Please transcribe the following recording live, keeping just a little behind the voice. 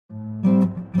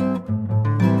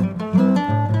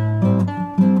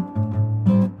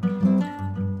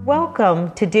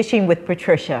Welcome to Dishing with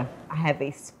Patricia. I have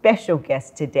a special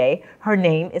guest today. Her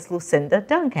name is Lucinda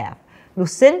Duncalf.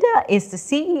 Lucinda is the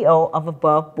CEO of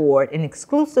Above Board, an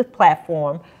exclusive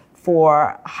platform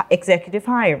for executive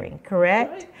hiring,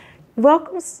 correct? Right.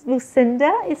 Welcome,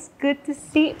 Lucinda. It's good to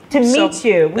meet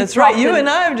you. That's right. You and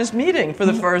I are just meeting for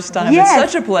the first time. Yes.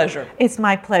 It's such a pleasure. It's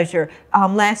my pleasure.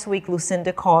 Last week,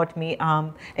 Lucinda called me,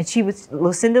 and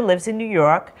Lucinda lives in New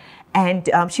York, and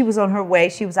she was on her way.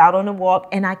 She was out on a walk,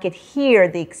 and I could hear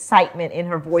the excitement in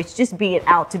her voice, just being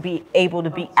out to be able to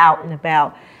be out and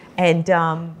about. And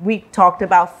we talked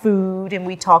about food, and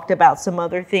we talked about some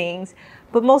other things.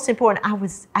 But most important,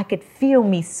 I could feel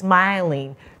me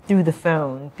smiling through the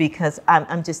phone because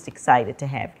I'm just excited to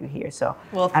have you here. So,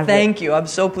 well, thank you. I'm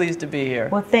so pleased to be here.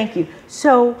 Well, thank you.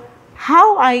 So,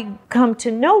 how I come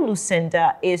to know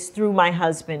Lucinda is through my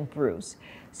husband, Bruce.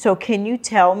 So, can you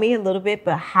tell me a little bit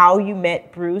about how you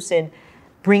met Bruce and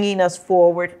bringing us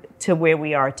forward to where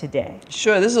we are today?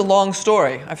 Sure. This is a long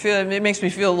story. I feel it makes me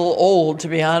feel a little old, to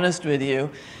be honest with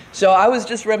you. So I was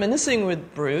just reminiscing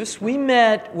with Bruce. We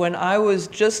met when I was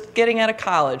just getting out of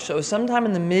college. So it was sometime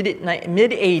in the mid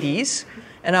 80s,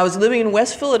 and I was living in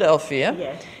West Philadelphia.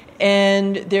 Yes.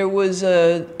 And there was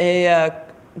a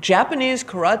Japanese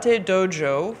karate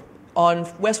dojo on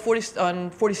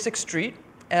 46th Street,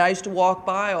 and I used to walk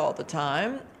by all the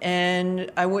time. And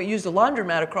I used the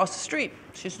laundromat across the street.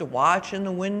 She used to watch in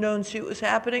the window and see what was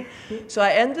happening. So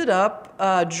I ended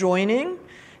up joining,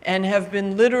 and have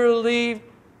been literally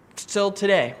still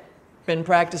today, been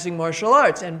practicing martial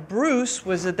arts, and Bruce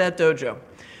was at that dojo.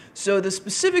 So the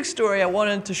specific story I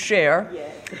wanted to share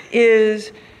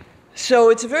is, so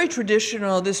it's a very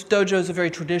traditional, this dojo is a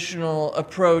very traditional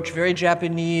approach, very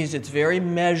Japanese, it's very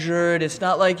measured. It's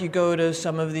not like you go to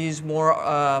some of these more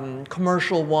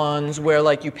commercial ones where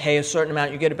like you pay a certain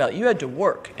amount, you get a belt. You had to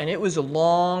work, and it was a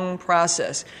long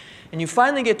process. And you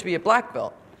finally get to be a black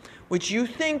belt, which you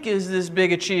think is this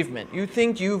big achievement. You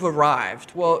think you've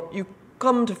arrived. Well, you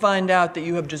come to find out that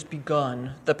you have just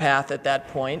begun the path at that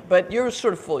point, but you're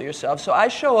sort of full of yourself. So I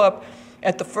show up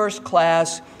at the first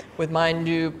class with my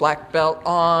new black belt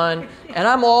on, and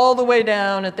I'm all the way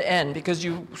down at the end because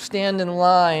you stand in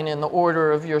line in the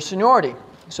order of your seniority.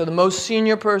 So the most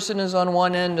senior person is on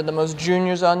one end and the most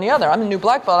junior's on the other. I'm a new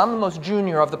black belt. I'm the most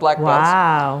junior of the black belts.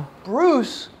 Wow.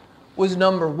 Bruce was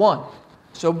number one.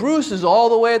 So Bruce is all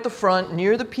the way at the front,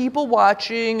 near the people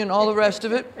watching and all the rest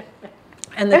of it.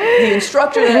 And the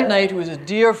instructor that night, who was a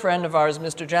dear friend of ours,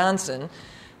 Mr. Johnson,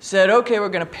 said, okay, we're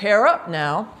going to pair up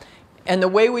now. And the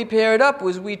way we paired up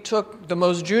was we took the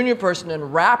most junior person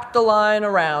and wrapped the line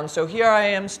around. So here I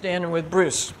am standing with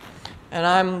Bruce. And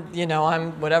I'm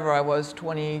whatever I was,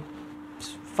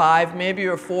 25 maybe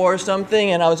or 4 or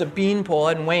something, and I was a beanpole,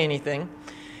 I didn't weigh anything.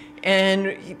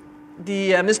 And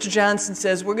Mr. Johnson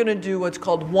says, we're going to do what's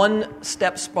called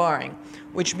one-step sparring,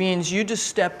 which means you just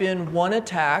step in one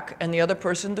attack and the other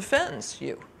person defends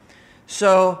you.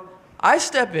 So I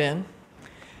step in,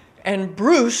 and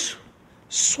Bruce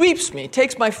sweeps me,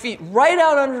 takes my feet right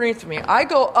out underneath me. I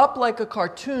go up like a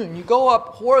cartoon. You go up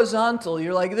horizontal.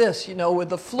 You're like this, with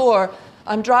the floor.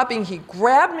 I'm dropping. He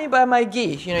grabbed me by my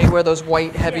gi. You wear those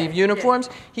white, heavy uniforms.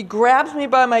 Yeah. He grabs me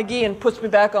by my gi and puts me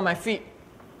back on my feet.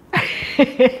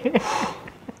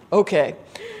 Okay,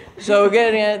 so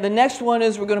again, the next one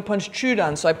is we're going to punch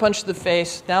Chudan. So I punch the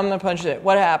face, now I'm going to punch it.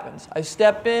 What happens? I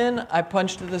step in, I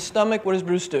punch to the stomach. What does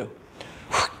Bruce do?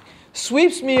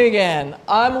 Sweeps me again.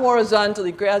 I'm horizontal,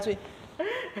 he grabs me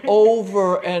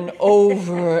over and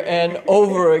over and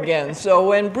over again. So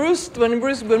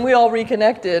when we all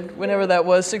reconnected, whenever that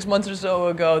was, 6 months or so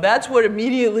ago, that's what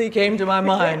immediately came to my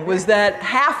mind, was that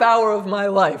half hour of my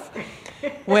life.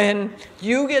 When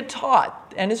you get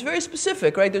taught, and it's very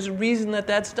specific, right? There's a reason that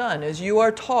that's done, is you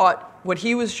are taught, what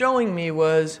he was showing me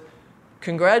was,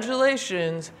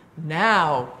 congratulations,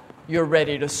 now you're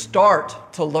ready to start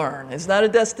to learn. It's not a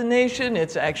destination,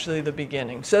 it's actually the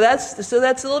beginning. So that's a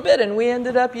little bit, and we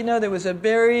ended up, there was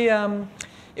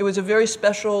it was a very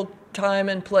special time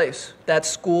and place, that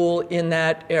school in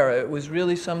that era. It was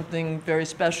really something very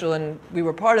special, and we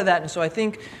were part of that. And so I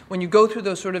think when you go through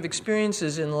those sort of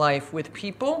experiences in life with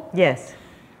people, yes,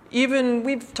 even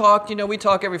we've talked, we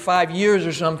talk every 5 years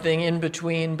or something in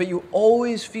between, but you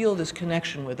always feel this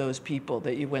connection with those people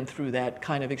that you went through that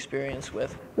kind of experience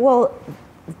with. Well,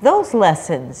 those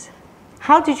lessons,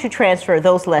 how did you transfer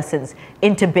those lessons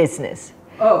into business?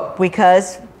 Oh.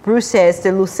 Because Bruce says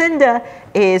that Lucinda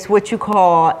is what you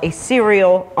call a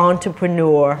serial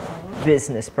entrepreneur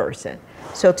business person.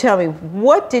 So tell me,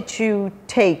 what did you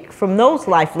take from those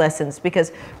life lessons?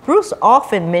 Because Bruce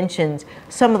often mentions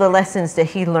some of the lessons that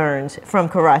he learns from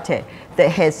karate that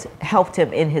has helped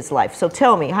him in his life. So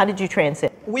tell me, how did you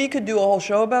transcend? We could do a whole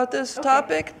show about this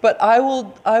topic, but I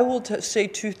will say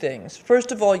two things.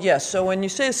 First of all, yes, so when you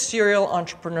say a serial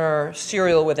entrepreneur,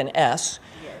 serial with an S,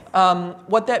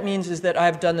 what that means is that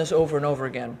I've done this over and over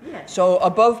again. Yes. So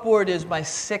Above Board is my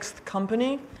 6th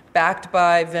company, backed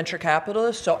by venture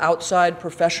capitalists, so outside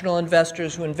professional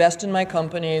investors who invest in my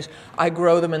companies. I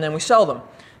grow them and then we sell them,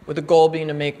 with the goal being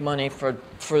to make money for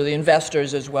the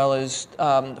investors as well as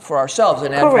for ourselves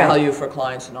and add value for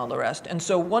clients and all the rest. And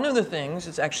so one of the things,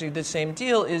 it's actually the same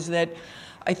deal, is that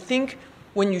I think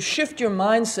when you shift your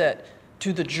mindset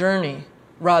to the journey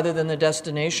rather than the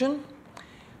destination,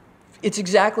 it's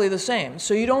exactly the same.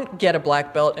 So you don't get a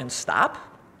black belt and stop.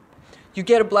 You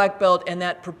get a black belt and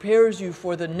that prepares you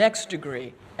for the next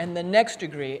degree and the next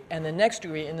degree and the next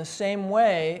degree. In the same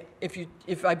way,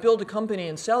 if I build a company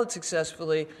and sell it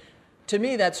successfully, to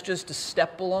me that's just a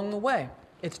step along the way.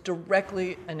 It's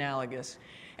directly analogous.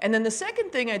 And then the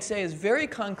second thing I'd say is very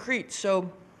concrete.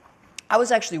 So I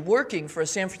was actually working for a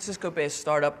San Francisco-based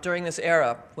startup during this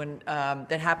era when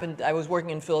that happened. I was working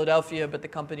in Philadelphia, but the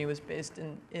company was based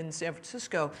in San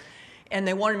Francisco. And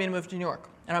they wanted me to move to New York.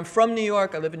 And I'm from New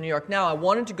York. I live in New York now. I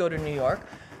wanted to go to New York,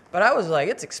 but I was like,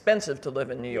 it's expensive to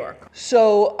live in New York.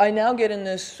 So I now get in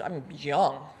this, I'm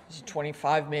young,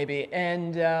 25 maybe,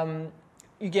 and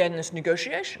you get in this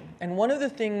negotiation. And one of the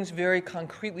things very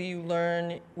concretely you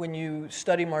learn when you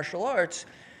study martial arts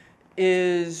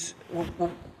is,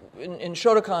 in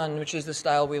Shotokan, which is the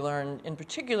style we learn in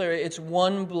particular, it's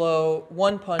one blow,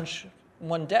 one punch,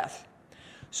 one death.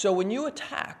 So when you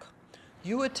attack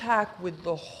with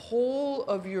the whole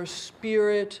of your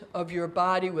spirit, of your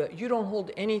body. You don't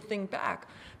hold anything back.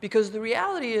 Because the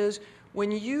reality is, when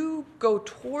you go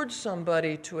towards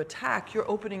somebody to attack, you're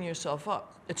opening yourself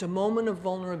up. It's a moment of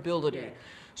vulnerability. Yeah.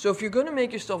 So if you're going to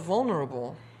make yourself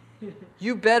vulnerable,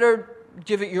 you better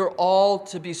give it your all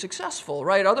to be successful,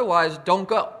 right? Otherwise, don't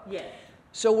go. Yeah.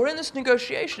 So we're in this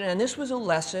negotiation, and this was a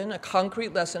lesson, a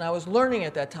concrete lesson I was learning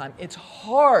at that time. It's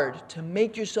hard to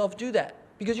make yourself do that,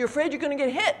 because you're afraid you're going to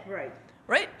get hit.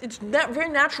 Right? It's that very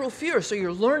natural fear, so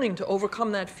you're learning to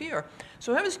overcome that fear.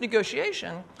 So I have this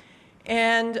negotiation,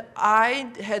 and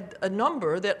I had a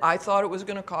number that I thought it was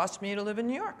going to cost me to live in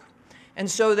New York. And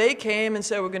so they came and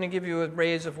said, we're going to give you a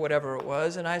raise of whatever it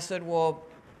was. And I said, well,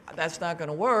 that's not going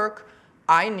to work.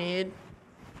 I need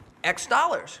X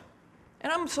dollars.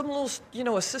 And I'm some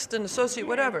little, assistant, associate,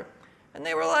 whatever. And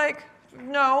they were like,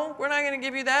 no, we're not going to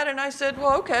give you that. And I said,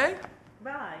 well, okay.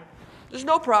 Bye. There's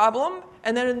no problem.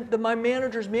 And then my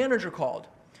manager's manager called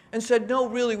and said, no,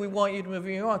 really, we want you to move to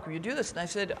New York. Will you do this? And I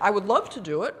said, I would love to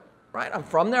do it, right? I'm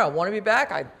from there. I want to be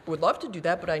back. I would love to do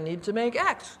that, but I need to make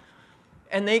X.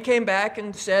 And they came back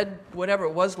and said, whatever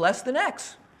it was, less than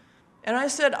X. And I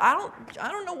said, I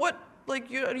don't know what,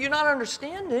 you're not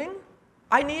understanding.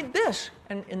 I need this.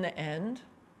 And in the end,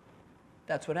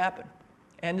 that's what happened.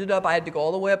 Ended up, I had to go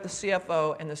all the way up to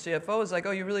CFO, and the CFO was like,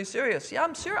 oh, you're really serious? Yeah,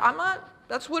 I'm serious. I'm not.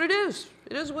 That's what it is.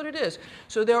 It is what it is.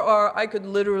 So I could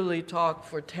literally talk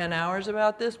for 10 hours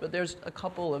about this, but there's a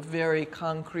couple of very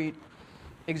concrete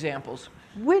examples.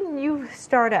 When you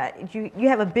start out, you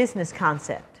have a business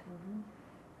concept. Mm-hmm.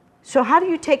 So how do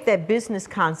you take that business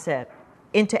concept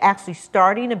into actually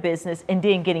starting a business and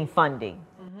then getting funding?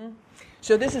 Mm-hmm.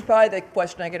 So this is probably the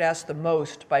question I get asked the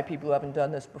most by people who haven't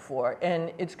done this before.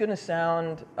 And it's going to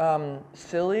sound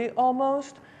silly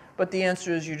almost, but the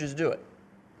answer is you just do it.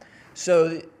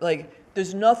 So,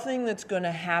 there's nothing that's going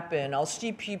to happen. I'll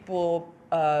see people,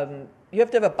 you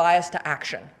have to have a bias to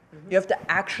action. Mm-hmm. You have to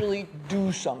actually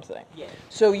do something. Yeah.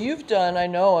 So you've done, I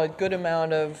know, a good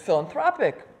amount of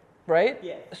philanthropic, right?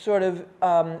 Yeah. Sort of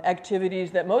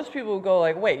activities that most people go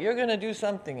like, wait, you're going to do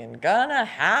something in Ghana?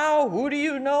 How? Who do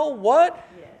you know? What?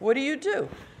 Yeah. What do?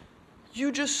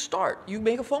 You just start. You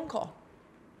make a phone call.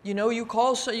 You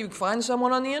call, so you find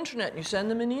someone on the internet and you send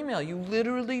them an email. You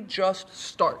literally just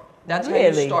start. That's how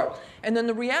you start. And then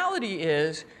the reality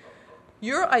is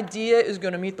your idea is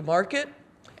going to meet the market,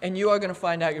 and you are going to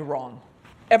find out you're wrong.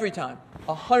 Every time.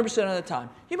 100% of the time.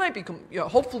 You might be,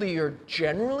 hopefully you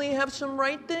generally have some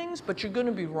right things, but you're going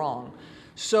to be wrong.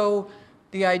 So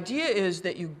the idea is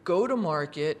that you go to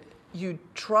market, you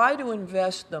try to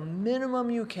invest the minimum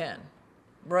you can,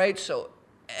 right? So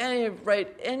any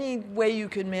way you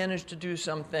can manage to do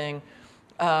something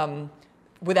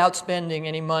without spending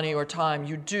any money or time,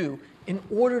 you do, in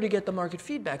order to get the market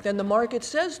feedback. Then the market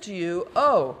says to you,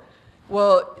 oh,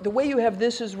 well, the way you have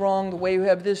this is wrong, the way you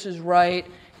have this is right,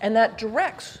 and that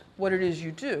directs what it is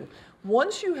you do.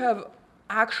 Once you have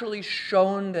actually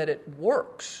shown that it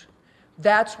works,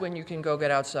 that's when you can go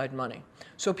get outside money.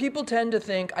 So people tend to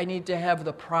think, I need to have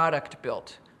the product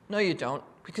built. No, you don't,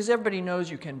 because everybody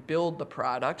knows you can build the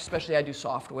product, especially I do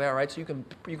software, right? So you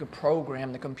can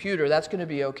program the computer. That's going to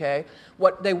be okay.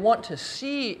 What they want to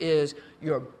see is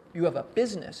you have a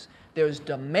business. There's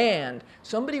demand.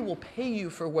 Somebody will pay you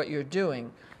for what you're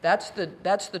doing. That's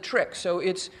the trick. So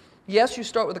it's, yes, you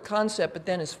start with a concept, but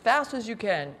then as fast as you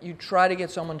can, you try to get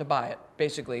someone to buy it,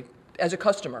 basically, as a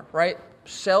customer, right?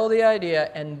 Sell the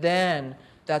idea, and then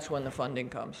that's when the funding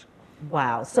comes.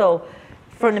 Wow. So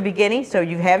from the beginning, so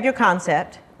you have your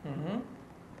concept. Mm-hmm.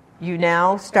 You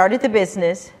now started the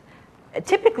business.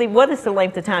 Typically, what is the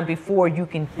length of time before you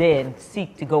can then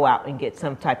seek to go out and get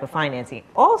some type of financing?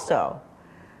 Also,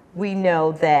 we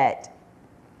know that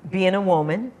being a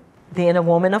woman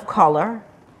of color,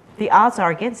 the odds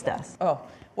are against us. Oh,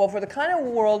 well, for the kind of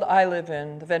world I live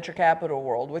in, the venture capital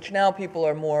world, which now people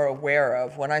are more aware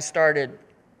of. When I started,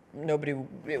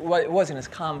 it wasn't as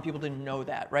common. People didn't know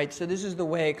that, right? So this is the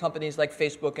way companies like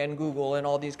Facebook and Google and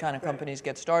all these kind of companies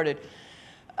get started.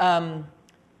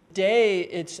 Today,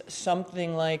 it's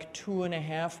something like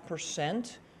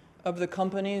 2.5% of the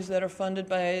companies that are funded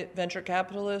by venture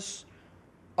capitalists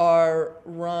are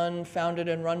founded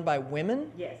and run by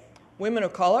women. Yes. Women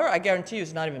of color, I guarantee you,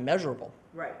 it's not even measurable.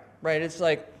 Right. Right, it's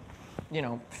like,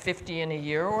 50 in a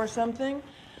year or something.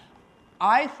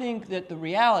 I think that the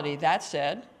reality, that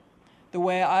said, the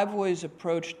way I've always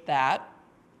approached that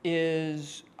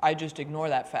is I just ignore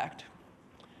that fact.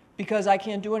 Because I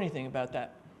can't do anything about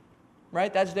that.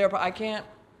 Right? That's I can't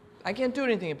do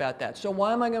anything about that. So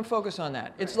why am I going to focus on that?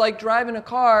 Right. It's like driving a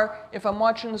car. If I'm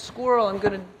watching the squirrel, I'm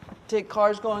going to take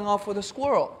cars going off with a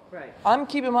squirrel. Right. I'm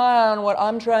keeping my eye on what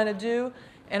I'm trying to do,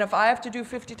 and if I have to do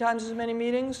 50 times as many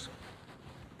meetings,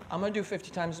 I'm going to do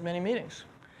 50 times as many meetings.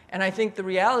 And I think the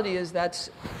reality is that's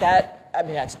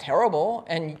terrible,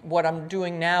 and what I'm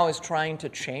doing now is trying to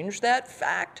change that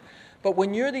fact. But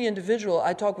when you're the individual,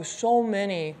 I talk with so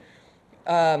many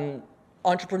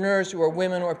entrepreneurs who are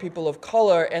women or people of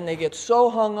color, and they get so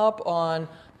hung up on,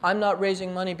 I'm not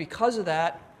raising money because of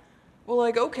that. Well,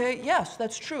 like, okay, yes,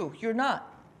 that's true. You're not.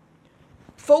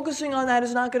 Focusing on that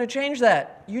is not going to change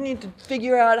that. You need to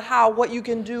figure out what you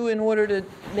can do in order to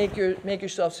make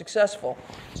yourself successful.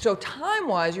 So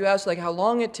time-wise, you asked like how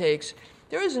long it takes.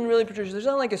 There isn't really, Patricia, there's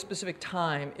not like a specific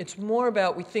time. It's more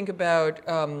about, we think about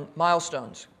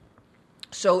milestones.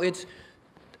 So it's,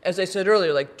 as I said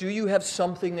earlier, like, do you have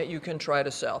something that you can try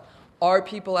to sell? Are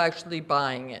people actually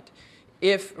buying it?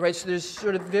 So there's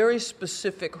sort of very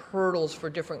specific hurdles for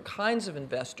different kinds of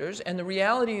investors, and the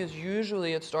reality is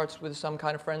usually it starts with some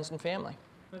kind of friends and family.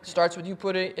 Okay. It starts with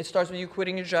you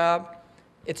quitting your job.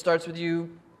 It starts with you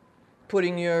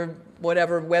putting your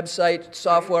whatever website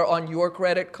software on your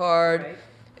credit card.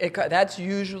 Right. That's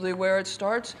usually where it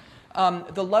starts.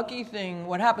 The lucky thing,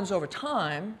 what happens over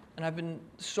time, and I've been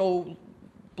so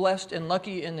blessed and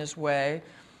lucky in this way,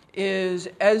 is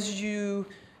as you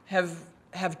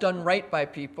have done right by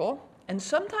people, and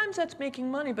sometimes that's making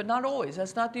money, but not always.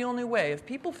 That's not the only way. If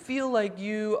people feel like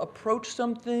you approached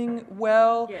something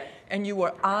well, yes, and you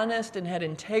were honest and had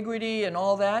integrity and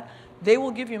all that, they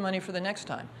will give you money for the next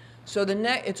time. So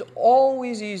it's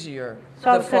always easier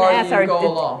the farther you go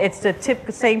along. It's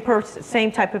the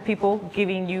same type of people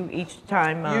giving you each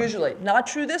time? Usually. Not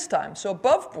true this time. So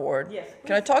above board, yes,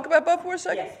 can I talk about above board a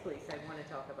second? Yes, please. I want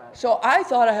to talk about it. So I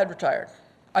thought I had retired.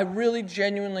 I really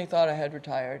genuinely thought I had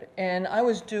retired. And I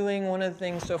was doing one of the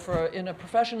things, so in a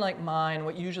profession like mine,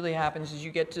 what usually happens is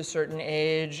you get to a certain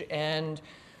age, and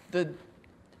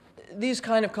these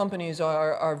kind of companies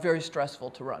are very stressful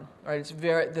to run, right? It's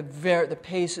the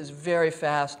pace is very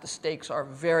fast, the stakes are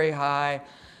very high,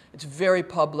 it's very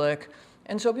public,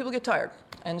 and so people get tired.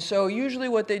 And so usually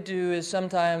what they do is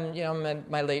sometime, I'm in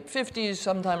my late 50s,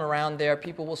 sometime around there,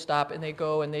 people will stop and they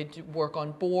go and they work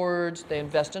on boards, they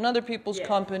invest in other people's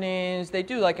companies, they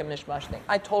do like a mishmash thing.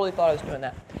 I totally thought I was doing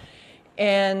that.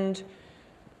 And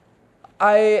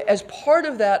as part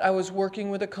of that, I was working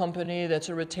with a company that's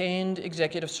a retained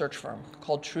executive search firm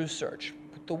called True Search.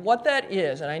 What that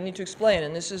is, and I need to explain,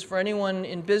 and this is for anyone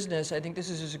in business, I think this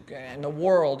is in the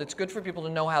world, it's good for people to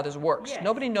know how this works. Yes.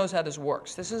 Nobody knows how this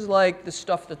works. This is like the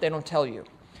stuff that they don't tell you.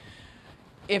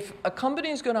 If a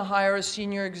company is going to hire a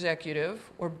senior executive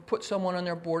or put someone on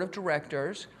their board of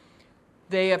directors,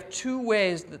 they have two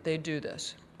ways that they do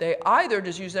this. They either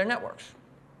just use their networks.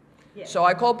 Yes. So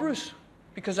I call Bruce,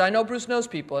 because I know Bruce knows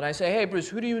people, and I say, hey, Bruce,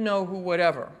 who do you know, who,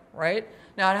 whatever, right?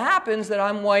 Now, it happens that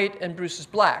I'm white and Bruce is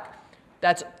black.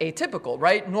 That's atypical,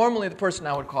 right? Normally, the person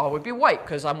I would call would be white,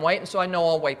 because I'm white, and so I know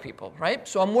all white people, right?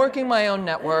 So I'm working my own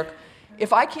network,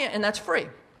 If I can't, and that's free,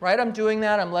 right? I'm doing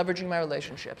that. I'm leveraging my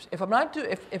relationships.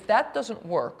 If that doesn't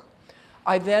work,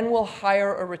 I then will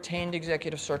hire a retained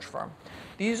executive search firm.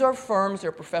 These are firms,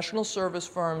 they're professional service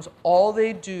firms. All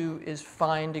they do is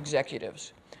find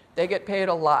executives. They get paid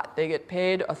a lot. They get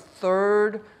paid a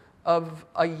third of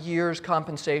a year's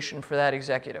compensation for that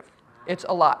executive. It's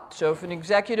a lot. So if an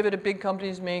executive at a big company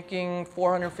is making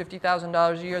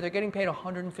 $450,000 a year, they're getting paid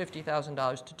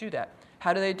 $150,000 to do that.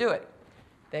 How do they do it?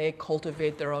 They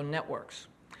cultivate their own networks.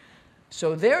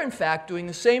 So they're, in fact, doing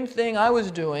the same thing I was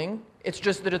doing. It's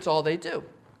just that it's all they do,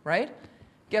 right?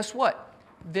 Guess what?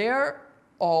 They're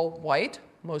all white,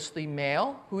 mostly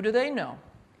male. Who do they know?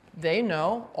 They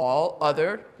know all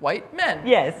other white men.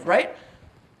 Yes. Right?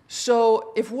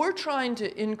 So if we're trying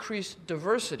to increase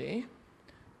diversity,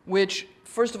 which,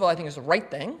 first of all, I think is the right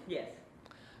thing. Yes.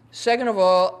 Second of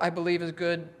all, I believe is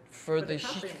good for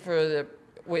the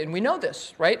and we know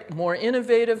this, right? More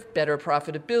innovative, better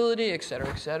profitability, et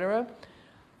cetera,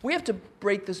 we have to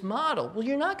break this model. Well,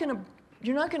 you're not going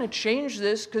to change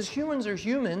this because humans are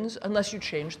humans unless you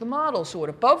change the model. So what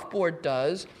Above Board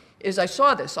does is I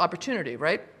saw this opportunity,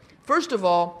 right? First of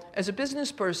all, as a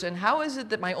business person, how is it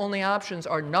that my only options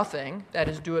are nothing, that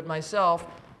is do it myself,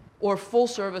 or full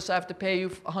service, I have to pay you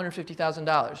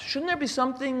 $150,000? Shouldn't there be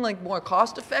something like more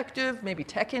cost effective, maybe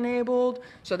tech enabled?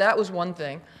 So that was one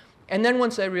thing. And then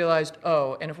once I realized,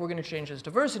 oh, and if we're going to change this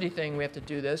diversity thing, we have to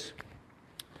do this,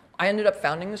 I ended up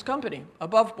founding this company,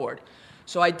 Above Board.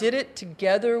 So I did it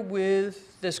together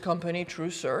with this company, True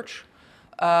Search.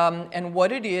 And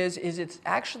what it is it's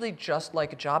actually just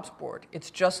like a jobs board. It's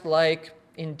just like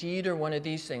Indeed or one of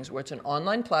these things where it's an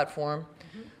online platform.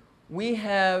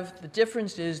 The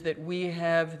difference is that we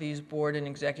have these board and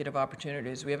executive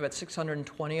opportunities. We have about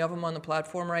 620 of them on the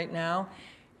platform right now.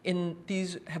 And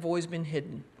these have always been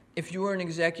hidden. If you were an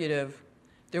executive,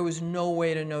 there was no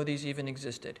way to know these even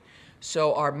existed.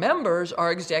 So our members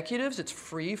are executives. It's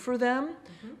free for them.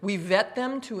 We vet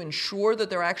them to ensure that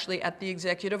they're actually at the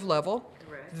executive level.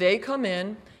 Right. They come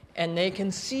in and they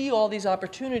can see all these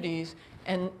opportunities,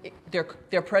 and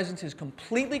their presence is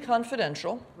completely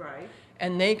confidential. Right.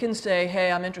 And they can say,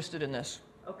 hey, I'm interested in this.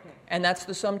 Okay. And that's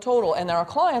the sum total. And our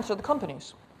clients are the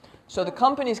companies. So the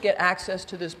companies get access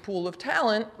to this pool of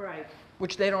talent. Right.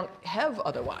 Which they don't have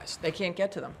otherwise. They can't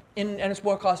get to them. And it's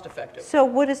more cost effective. So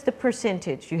what is the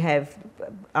percentage? You have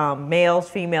males,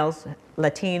 females,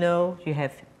 Latino, you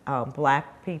have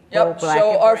black people, yep. black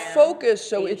so and our brown, focus,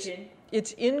 so Asian.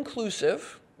 it's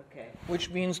inclusive, okay.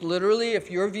 Which means literally if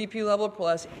you're VP level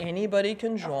plus, anybody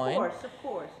can join. Of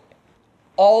course.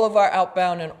 All of our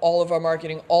outbound and all of our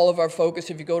marketing, all of our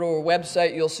focus, if you go to our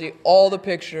website, you'll see all the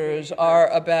pictures are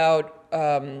about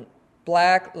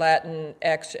Black, Latin,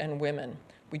 X, and women.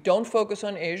 We don't focus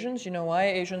on Asians. You know why?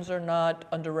 Asians are not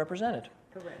underrepresented.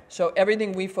 Correct. So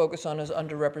everything we focus on is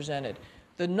underrepresented.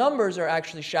 The numbers are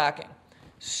actually shocking.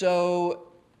 So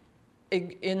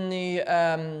in the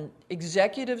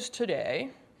executives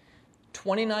today,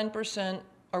 29%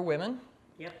 are women.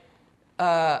 Yep.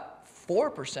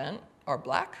 4% are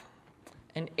Black,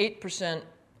 and 8%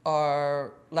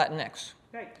 are Latinx.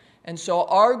 Right. And so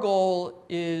our goal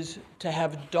is to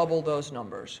have double those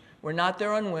numbers. We're not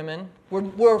there on women.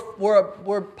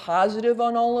 We're positive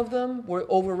on all of them. We're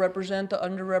overrepresent the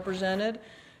underrepresented.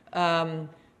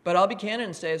 But I'll be candid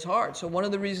and say it's hard. So one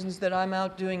of the reasons that I'm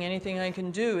out doing anything I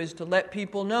can do is to let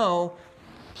people know,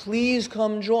 please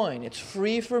come join. It's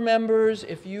free for members.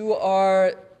 If you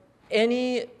are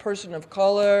any person of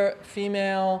color,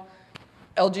 female,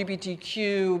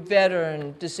 LGBTQ,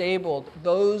 veteran, disabled,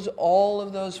 all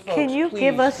of those folks. Can you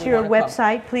give us your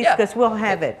website, please? Because we'll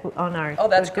have it on our... Oh,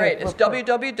 that's great. It's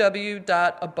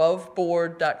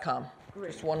www.aboveboard.com.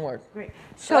 Great. Just one word. Great.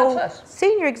 So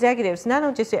senior executives, not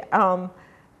only just...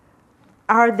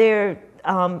 are there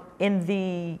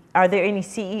any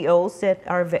CEOs that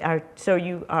are so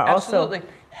you are Absolutely. also...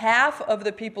 Half of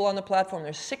the people on the platform,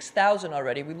 there's 6,000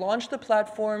 already. We launched the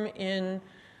platform in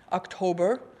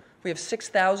October. We have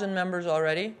 6,000 members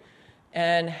already,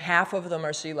 and half of them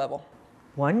are C-level.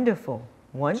 Wonderful.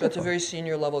 So it's a very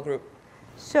senior level group.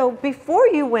 So before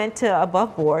you went to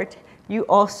Above Board, you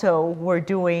also were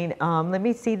doing, let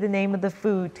me see the name of the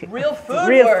food. Real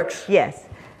Food Works. Yes.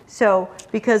 So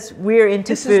because we're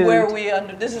into food.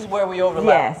 This is where we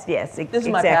overlap. Yes, This is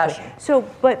my passion. So,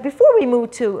 but before we move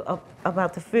to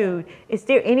about the food, is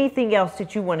there anything else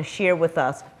that you want to share with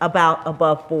us about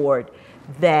Above Board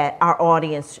that our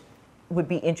audience would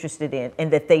be interested in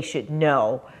and that they should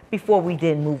know before we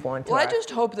then move on to I just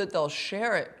hope that they'll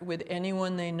share it with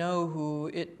anyone they know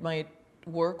who it might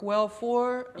work well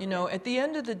for. Okay. You know, at the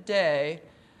end of the day,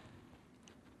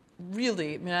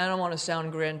 really, I mean, I don't want to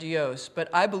sound grandiose, but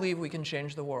I believe we can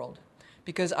change the world.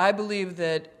 Because I believe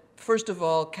that, first of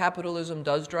all, capitalism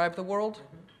does drive the world.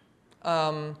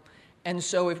 And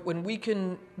so when we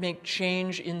can make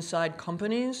change inside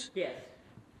companies, Yes.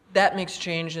 that makes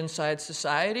change inside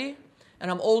society. And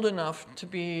I'm old enough to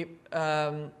be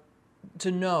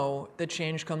to know that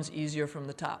change comes easier from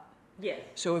the top. Yes.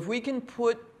 So if we can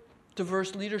put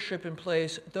diverse leadership in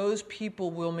place, those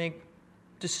people will make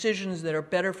decisions that are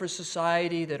better for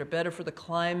society, that are better for the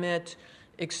climate,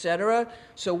 etc.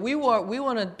 So we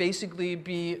want to basically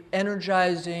be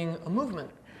energizing a movement.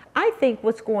 I think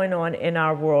what's going on in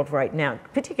our world right now,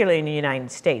 particularly in the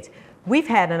United States, we've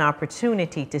had an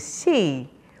opportunity to see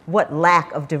what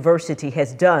lack of diversity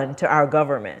has done to our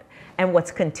government and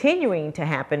what's continuing to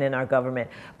happen in our government.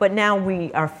 But now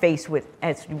we are faced with,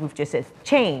 as we've just said,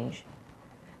 change.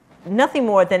 Nothing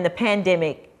more than the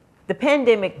pandemic. The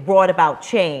pandemic brought about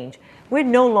change. We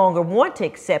no longer want to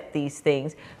accept these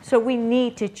things, so we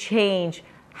need to change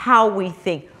how we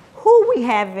think, who we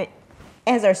have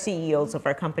as our CEOs of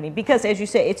our company, because as you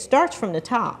say, it starts from the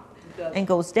top and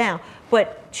goes down.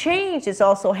 But change is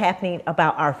also happening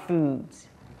about our foods.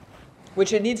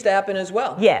 Which it needs to happen as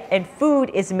well. Yeah, and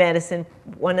food is medicine.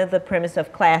 One of the premise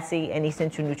of Classy and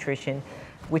Essential Nutrition,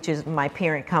 which is my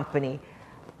parent company,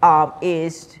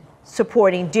 is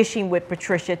supporting Dishing with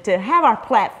Patricia to have our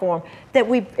platform that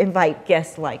we invite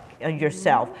guests like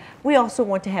yourself. We also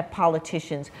want to have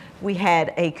politicians. We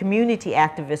had a community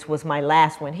activist was my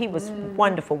last one. He was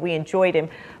wonderful. We enjoyed him.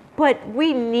 But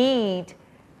we need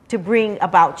to bring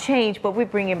about change, but we're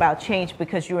bringing about change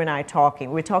because you and I are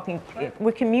talking.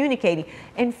 We're communicating,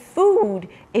 and food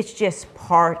is just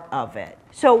part of it.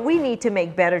 So we need to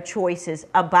make better choices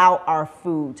about our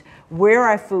foods, where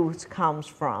our foods comes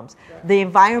from, the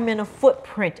environmental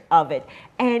footprint of it.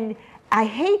 And I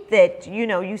hate that,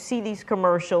 you see these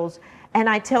commercials, and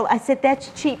I said,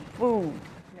 that's cheap food.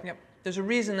 Yep. There's a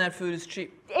reason that food is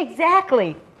cheap.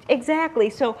 Exactly.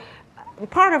 So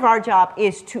part of our job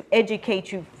is to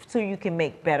educate you so you can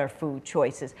make better food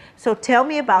choices. So tell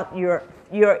me about your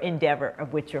endeavor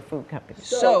with your food company.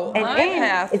 So and my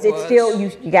path is it was, still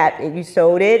you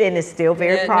sold it and it's still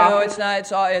very profitable? No, it's not.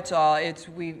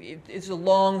 It's a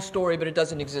long story, but it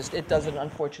doesn't exist. It doesn't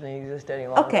unfortunately exist any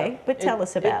longer. Okay, but tell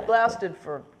us about it. It lasted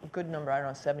for a good number, I don't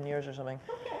know, 7 years or something.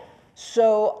 Okay.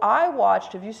 So I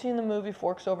watched. Have you seen the movie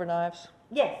Forks Over Knives?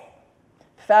 Yes.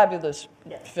 Fabulous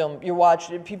film. You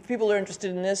watch. People are interested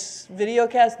in this video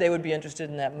cast. They would be interested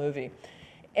in that movie.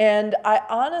 And I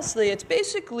honestly, it's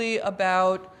basically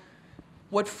about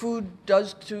what food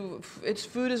does to,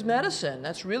 food is medicine.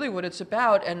 That's really what it's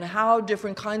about, and how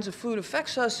different kinds of food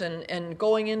affects us, and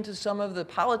going into some of the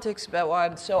politics about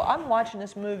why. So I'm watching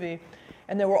this movie,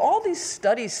 and there were all these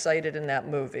studies cited in that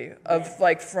movie of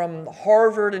from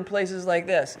Harvard and places like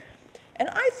this. And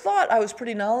I thought I was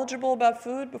pretty knowledgeable about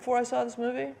food before I saw this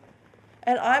movie.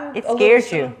 And it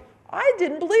scares you. I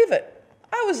didn't believe it.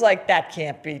 I was like, that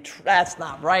can't be true. That's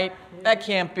not right. That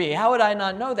can't be. How would I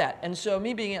not know that? And so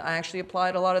I actually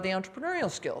applied a lot of the entrepreneurial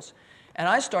skills. And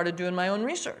I started doing my own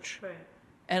research. Right.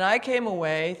 And I came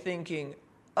away thinking,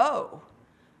 oh,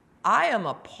 I am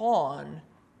a pawn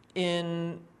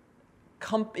in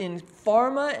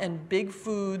pharma and big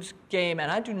foods game,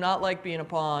 and I do not like being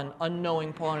a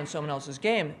unknowing pawn in someone else's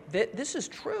game. This is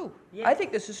true. Yes. I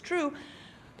think this is true,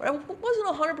 but I wasn't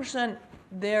 100%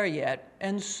 there yet,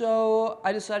 and so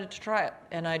I decided to try it,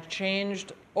 and I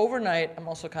changed overnight. I'm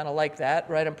also kind of like that,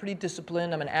 right? I'm pretty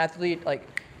disciplined. I'm an athlete.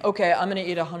 Like, okay, I'm going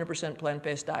to eat a 100%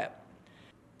 plant-based diet.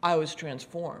 I was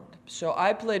transformed. So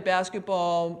I played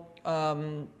basketball.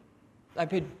 I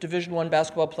played Division I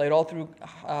basketball, played all through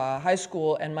high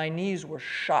school, and my knees were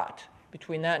shot.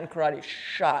 Between that and karate,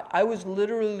 shot. I was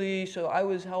literally,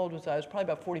 how old was I? I was probably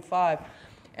about 45,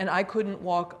 and I couldn't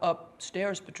walk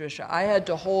upstairs, Patricia. I had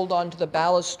to hold onto the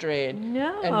balustrade and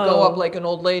go up like an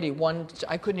old lady.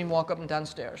 I couldn't even walk up and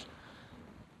downstairs.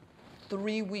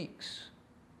 3 weeks,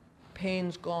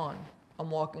 pain's gone.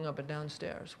 I'm walking up and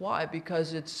downstairs. Why?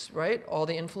 Because all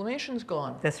the inflammation's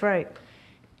gone. That's right.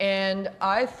 And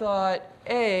I thought,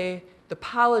 A, the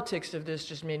politics of this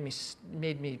just made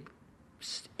me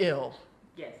ill.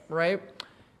 Yes. Right?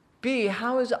 B,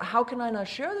 how can I not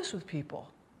share this with people?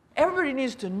 Everybody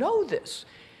needs to know this,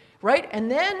 right? And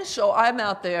then, so I'm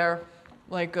out there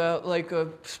like a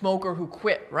smoker who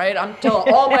quit, right? I'm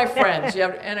telling all my friends,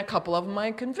 and a couple of them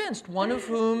I convinced. One of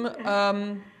whom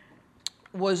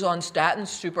was on statins,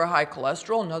 super high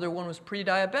cholesterol. Another one was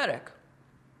pre-diabetic.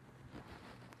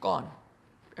 Gone.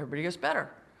 Everybody gets better.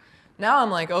 Now I'm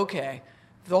like, okay,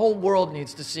 the whole world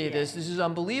needs to see this. This is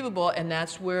unbelievable. And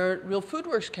that's where Real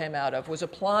Foodworks came out of, was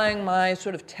applying my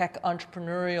sort of tech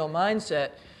entrepreneurial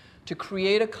mindset to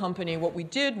create a company. What we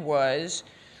did was,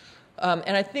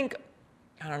 and I think,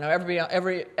 I don't know,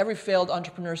 every failed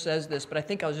entrepreneur says this, but I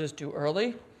think I was just too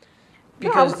early.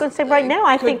 No, I was going to say right now,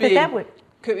 I think that would.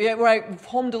 Right,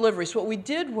 home delivery. So what we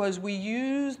did was we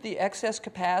used the excess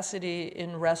capacity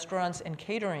in restaurants and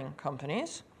catering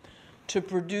companies to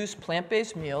produce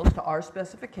plant-based meals to our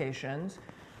specifications,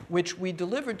 which we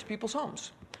delivered to people's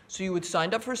homes. So you would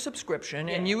sign up for a subscription,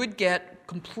 and you would get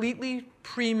completely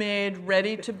pre-made,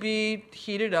 ready to be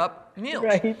heated up meals.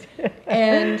 Right.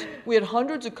 And we had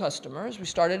hundreds of customers. We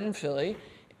started in Philly.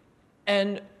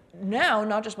 And now,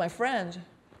 not just my friends,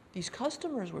 these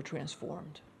customers were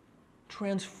transformed.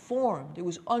 It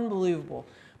was unbelievable,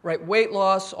 right? Weight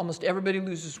loss, almost everybody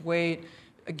loses weight.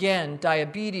 Again,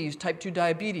 diabetes, type 2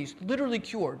 diabetes, literally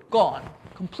cured, gone,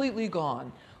 completely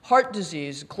gone. Heart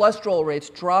disease, cholesterol rates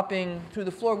dropping through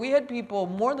the floor. We had people,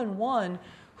 more than one,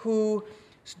 who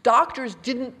doctors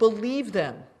didn't believe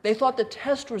them. They thought the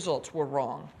test results were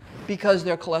wrong because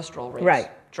their cholesterol rates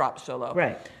dropped so low.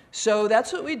 Right. So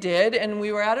that's what we did, and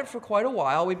we were at it for quite a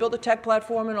while. We built a tech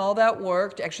platform, and all that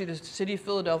worked. Actually, the city of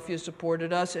Philadelphia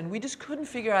supported us, and we just couldn't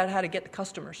figure out how to get the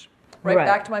customers. Right.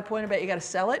 Back to my point about you got to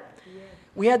sell it. Yeah.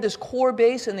 We had this core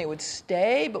base, and they would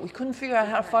stay, but we couldn't figure out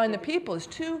how to find the people.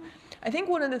 I think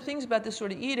one of the things about this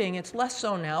sort of eating, it's less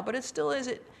so now, but it still is.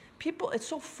 It's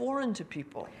so foreign to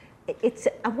people.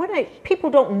 People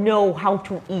don't know how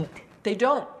to eat. They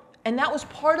don't, and that was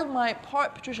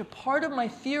Patricia. Part of my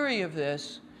theory of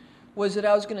this was that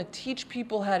I was going to teach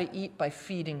people how to eat by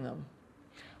feeding them.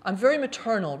 I'm very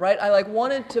maternal, right? I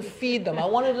wanted to feed them. I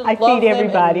wanted to love them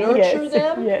everybody. And nurture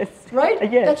them. Yes. Right?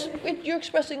 Yes. You're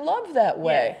expressing love that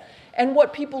way. Yes. And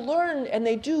what people learn, and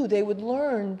they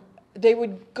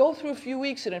would go through a few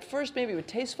weeks, and at first maybe it would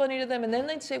taste funny to them, and then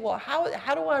they'd say, well,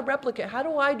 how do I replicate? How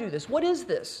do I do this? What is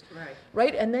this?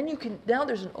 Right? And then now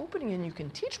there's an opening, and you can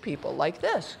teach people like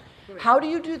this. Right. How do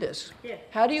you do this? Yes.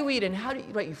 How do you eat? And how do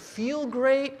you feel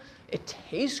great? It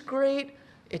tastes great.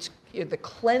 It's the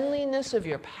cleanliness of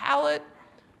your palate,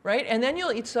 right? And then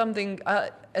you'll eat something.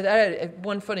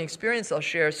 One funny experience I'll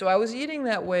share. So I was eating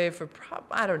that way for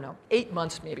 8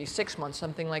 months, maybe 6 months,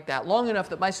 something like that, long enough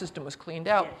that my system was cleaned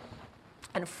out. Yes.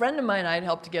 And a friend of mine I had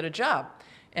helped to get a job,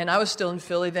 and I was still in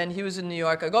Philly. Then he was in New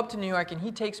York. I go up to New York, and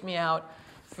he takes me out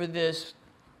for this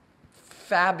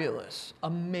fabulous,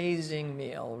 amazing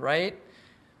meal, right?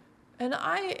 And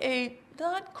I ate.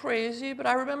 Not crazy, but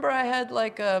I remember I had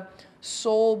like a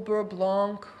sole beurre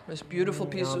blanc, this beautiful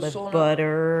piece of sole.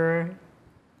 Butter.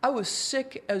 I was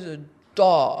sick as a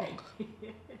dog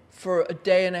for a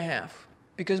day and a half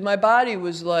because my body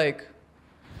was like,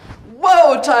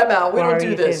 whoa, time out, we don't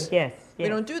do this. Yes. We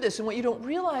don't do this. And what you don't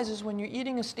realize is when you're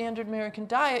eating a standard American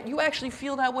diet, you actually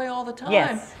feel that way all the time.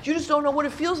 Yes. You just don't know what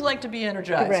it feels like to be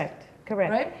energized. Correct.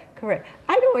 Right? Correct.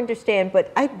 I don't understand,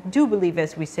 but I do believe,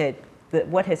 as we said, that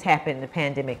what has happened in the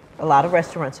pandemic, a lot of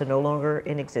restaurants are no longer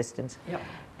in existence. Yep.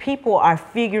 People are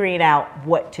figuring out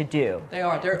what to do. They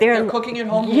are. They're cooking at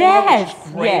home. Yes,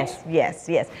 more, which is great. yes.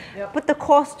 Yep. But the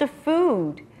cost of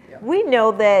food. Yep. We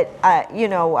know that,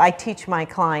 I teach my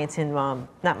clients in,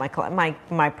 not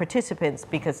my participants,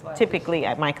 because typically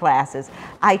at my classes,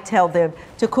 I tell them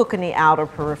to cook in the outer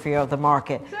periphery of the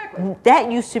market. Exactly. That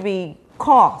used to be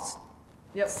cost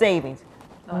savings.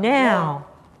 Now.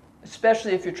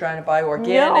 Especially if you're trying to buy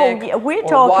organic we're or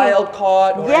talking, wild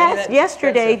caught. Or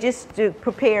yesterday, just to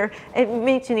prepare, and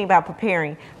mentioning about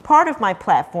preparing, part of my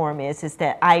platform is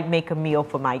that I make a meal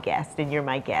for my guest, and you're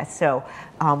my guest. So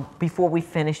before we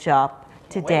finish up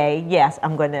today, yes,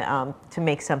 I'm going to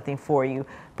make something for you.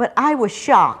 But I was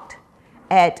shocked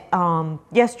at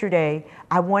yesterday.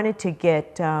 I wanted to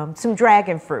get some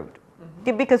dragon fruit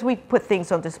because we put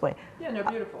things on display. Yeah, they're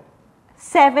beautiful.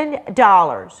 $7.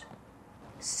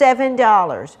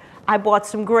 I bought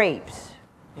some grapes.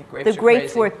 Yeah, grapes the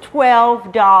grapes were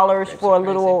 $12 for a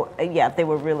little. Crazy. They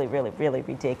were really, really, really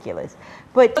ridiculous.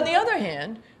 But on the other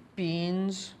hand,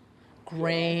 beans,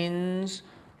 grains,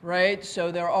 right?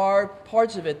 So there are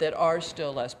parts of it that are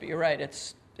still less. But you're right.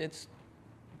 It's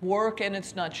work and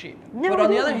it's not cheap. But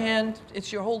on the other hand,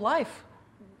 it's your whole life.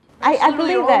 I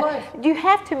believe that. You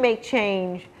have to make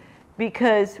change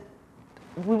because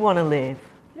we want to live.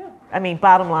 I mean,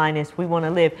 bottom line is we want to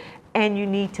live, and you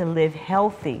need to live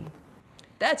healthy.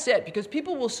 That's it, because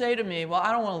people will say to me, well,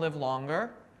 I don't want to live longer.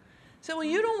 I say, well,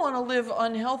 you don't want to live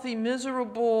unhealthy,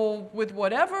 miserable with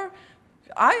whatever.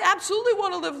 I absolutely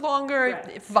want to live longer,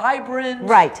 vibrant.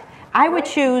 Right. I would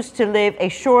choose to live a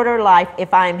shorter life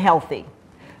if I'm healthy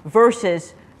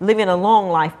versus living a long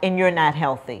life and you're not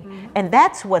healthy. And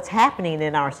that's what's happening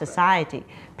in our society.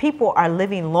 People are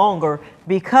living longer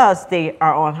because they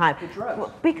are on high.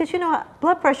 Because, you know,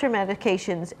 blood pressure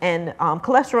medications and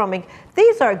cholesterol,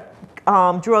 these are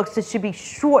drugs that should be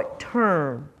short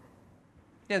term.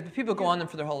 Yeah, but people go on them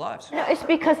for their whole lives. No, it's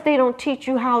because they don't teach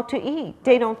you how to eat.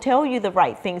 They don't tell you the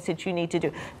right things that you need to do.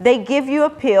 They give you a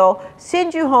pill,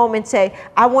 send you home and say,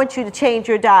 I want you to change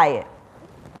your diet.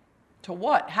 To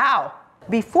what? How?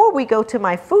 Before we go to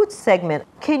my food segment,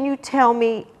 can you tell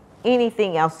me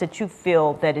anything else that you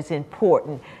feel that is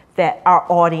important that our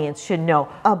audience should know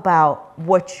about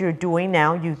what you're doing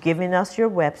now? You've given us your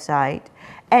website,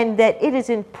 and that it is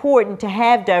important to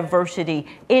have diversity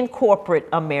in corporate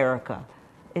America.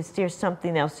 Is there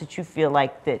something else that you feel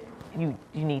like that you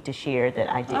need to share that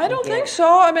I didn't I don't get? think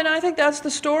so. I mean, I think that's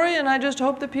the story, and I just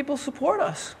hope that people support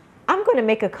us. I'm going to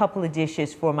make a couple of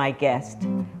dishes for my guest,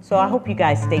 so I hope you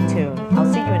guys stay tuned.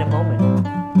 I'll see you in a moment.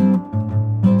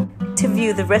 To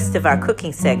view the rest of our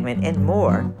cooking segment and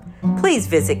more, please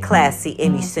visit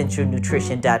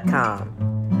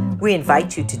ClassyAndEssentialNutrition.com. We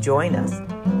invite you to join us.